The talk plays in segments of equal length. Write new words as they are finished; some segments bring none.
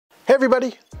Hey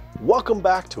everybody, welcome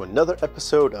back to another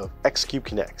episode of XKUBE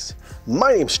Connects.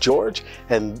 My name's George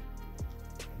and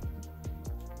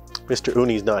Mr.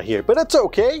 Uni's not here, but it's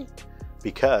okay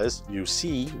because you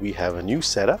see we have a new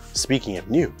setup. Speaking of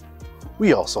new,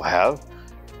 we also have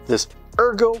this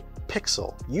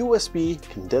ERGOPIXEL USB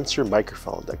condenser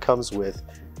microphone that comes with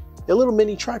a little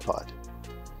mini tripod.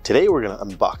 Today we're going to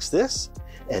unbox this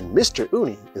and Mr.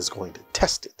 Uni is going to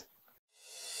test it.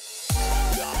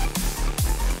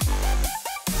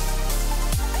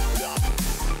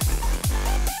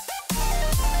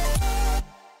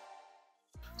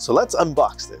 So let's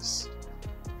unbox this.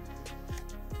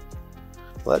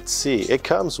 Let's see, it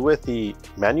comes with the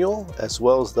manual as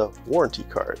well as the warranty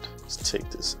card. Let's take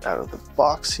this out of the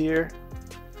box here.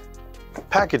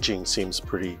 Packaging seems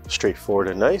pretty straightforward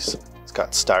and nice. It's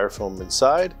got styrofoam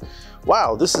inside.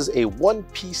 Wow, this is a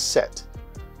one-piece set.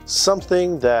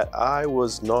 Something that I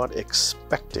was not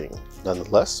expecting.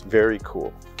 Nonetheless, very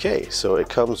cool. Okay, so it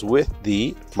comes with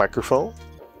the microphone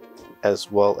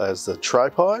as well as the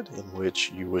tripod, in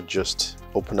which you would just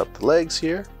open up the legs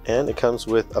here, and it comes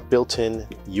with a built-in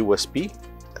USB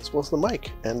as well as the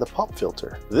mic and the pop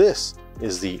filter. This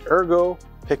is the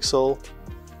ERGOPIXEL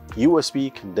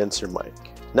USB condenser mic.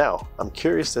 Now, I'm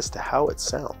curious as to how it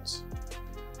sounds.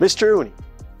 Mr. Uni,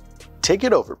 take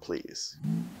it over, please.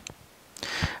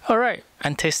 All right,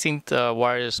 I'm testing the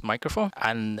wireless microphone,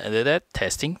 and that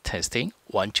testing,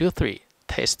 1, 2, 3,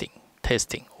 testing,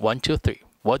 1, 2, 3.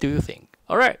 What do you think?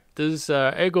 All right, this is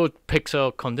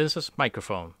ERGOPIXEL Condenser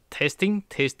microphone.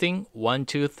 Testing, 1,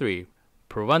 2, 3.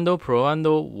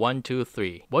 Probando, 1, 2,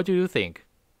 3. What do you think?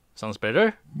 Sounds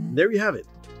better? There you have it.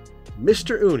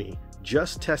 Mr. Uni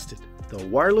just tested the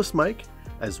wireless mic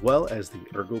as well as the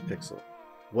ERGOPIXEL.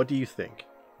 What do you think?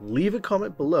 Leave a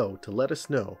comment below to let us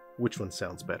know which one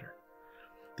sounds better.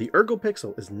 The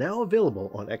ERGOPIXEL is now available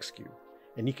on XKUBE,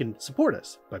 and you can support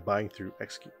us by buying through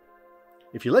XKUBE.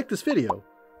 If you like this video,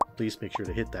 please make sure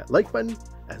to hit that like button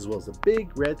as well as the big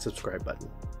red subscribe button.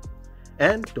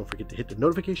 And don't forget to hit the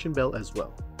notification bell as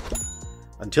well.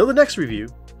 Until the next review,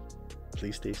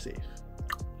 please stay safe.